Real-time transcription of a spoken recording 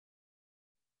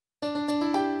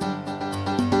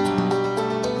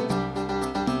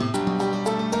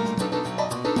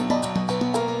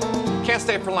can't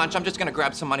stay for lunch. I'm just gonna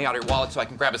grab some money out of your wallet so I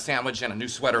can grab a sandwich and a new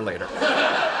sweater later.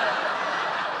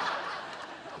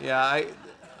 Yeah,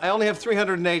 I only have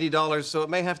 $380, so it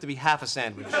may have to be half a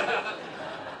sandwich.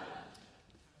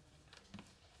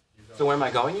 So where am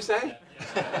I going, you say?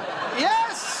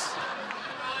 Yes!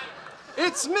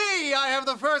 It's me! I have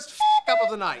the first up of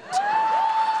the night.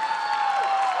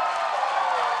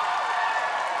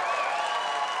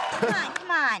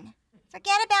 Come on.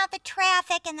 Forget about the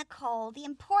traffic and the cold. The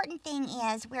important thing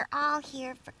is we're all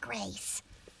here for Grace.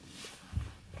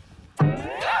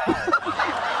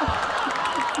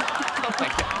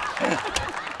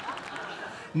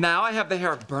 Now I have the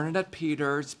hair of Bernadette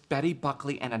Peters, Betty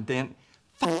Buckley, and then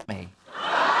f me.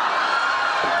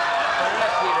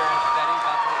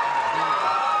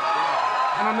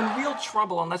 And I'm in real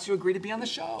trouble unless you agree to be on the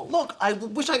show. Look, I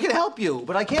wish I could help you,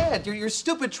 but I can't. Your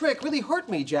stupid trick really hurt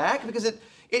me, Jack, because it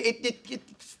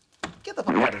get the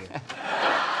fuck out of here.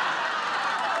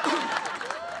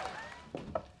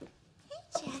 Hey,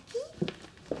 Jackie.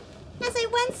 As I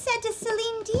once said to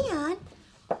Celine Dion,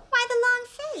 why the long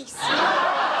face?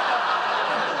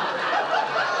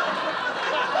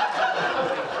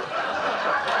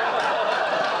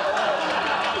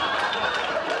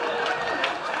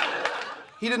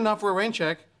 He didn't offer a rain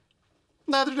check.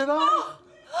 Neither did I. Oh,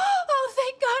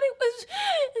 thank God it was...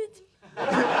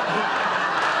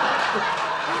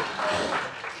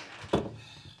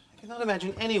 I cannot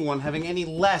imagine anyone having any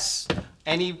less,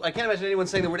 I can't imagine anyone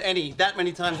saying the word any that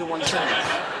many times in one sentence.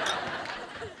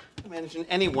 I can't imagine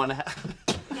anyone I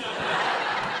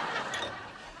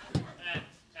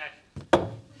can't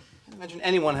imagine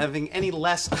anyone having any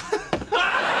less...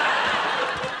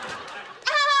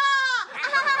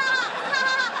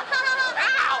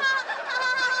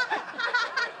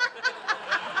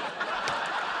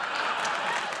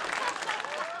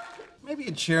 Maybe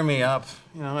you'd cheer me up.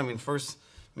 You know, I mean, first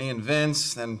me and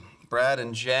Vince, then Brad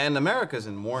and Jen. America's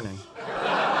in mourning.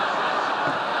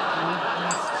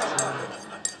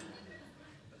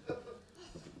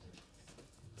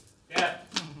 Yeah.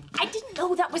 I didn't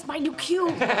know that was my new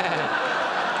cue.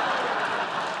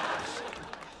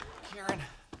 Karen,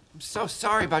 I'm so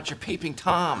sorry about your peeping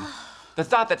Tom. The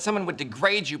thought that someone would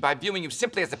degrade you by viewing you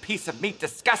simply as a piece of meat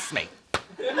disgusts me.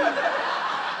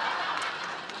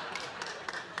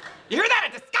 You hear that?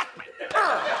 It disgusts me!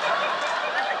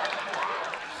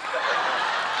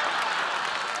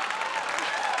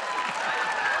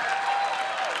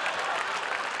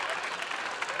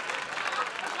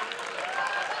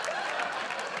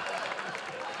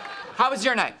 How was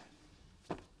your night?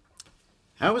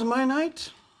 How was my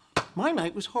night? My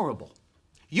night was horrible.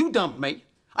 You dumped me.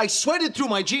 I sweated through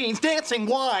my jeans, dancing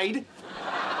wide.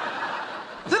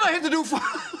 Then I had to do...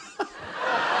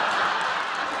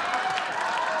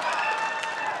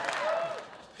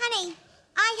 Honey,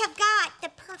 I have got the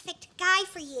perfect guy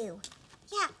for you.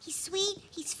 Yeah, he's sweet,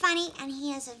 he's funny, and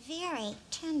he is a very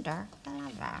tender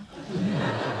lover.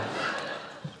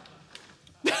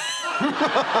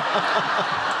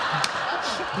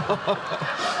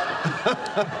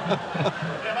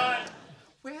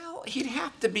 Well, he'd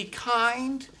have to be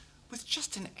kind with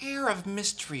just an air of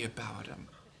mystery about him.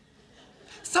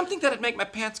 Something that'd make my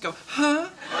pants go, huh?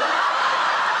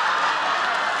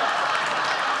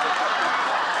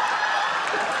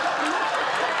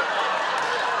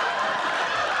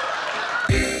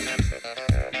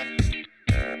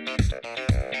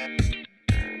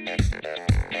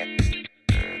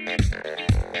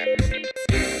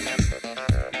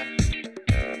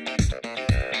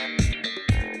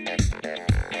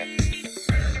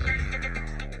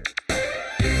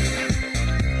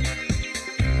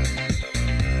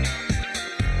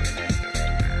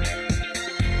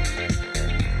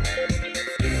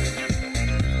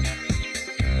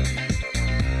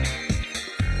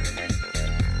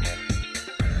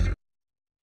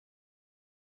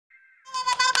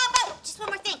 Just one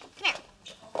more thing. Come here.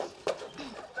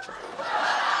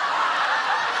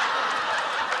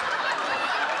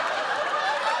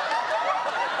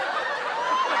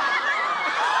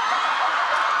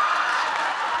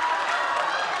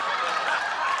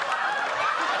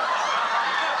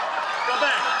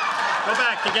 Go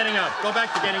back to getting up. Go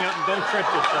back to getting up and don't trip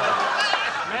yourself.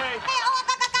 May. Hey, oh,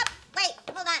 up. Wait,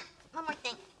 hold on. One more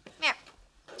thing. Come here.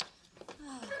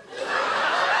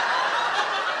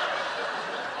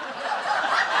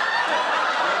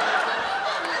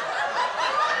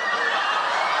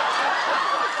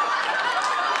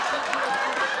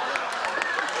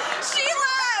 She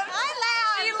laughed. I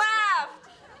laughed. She laughed.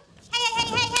 Hey.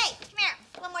 Come here.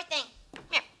 One more thing. Come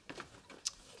here.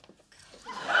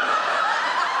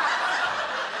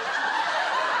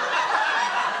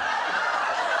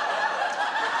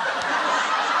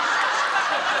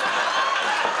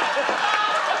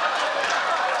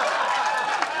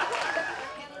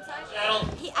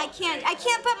 I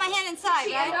can't put my hand inside,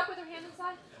 She right? end up with her hand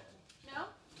inside? No?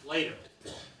 Later.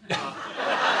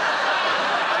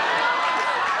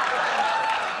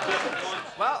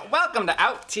 Well, welcome to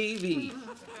Out TV.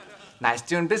 Nice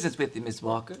doing business with you, Miss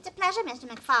Walker. It's a pleasure, Mr.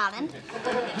 McFarland.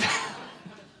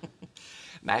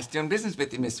 Nice doing business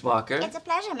with you, Miss Walker. It's a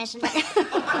pleasure, Mr.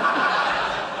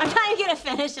 I'm not even gonna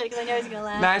finish it because I know he's gonna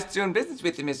laugh. Nice doing business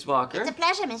with you, Miss Walker. It's a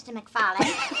pleasure, Mr. McFarland.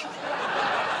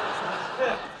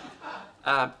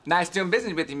 Nice doing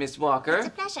business with you, Miss Walker. It's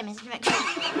a pleasure, Mr. McFarland.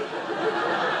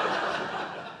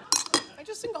 I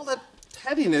just think all that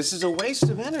pettiness is a waste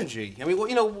of energy. I mean, well,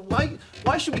 you know,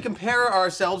 why should we compare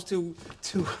ourselves to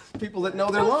people that know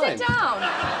their line? Sit down.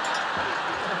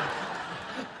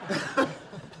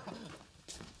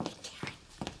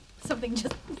 Something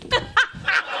just...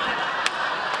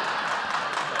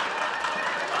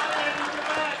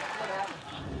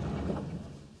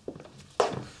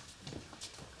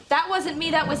 That wasn't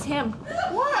me, that was him.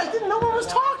 What? I didn't know one was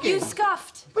talking. You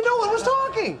scuffed. But no one was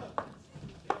talking.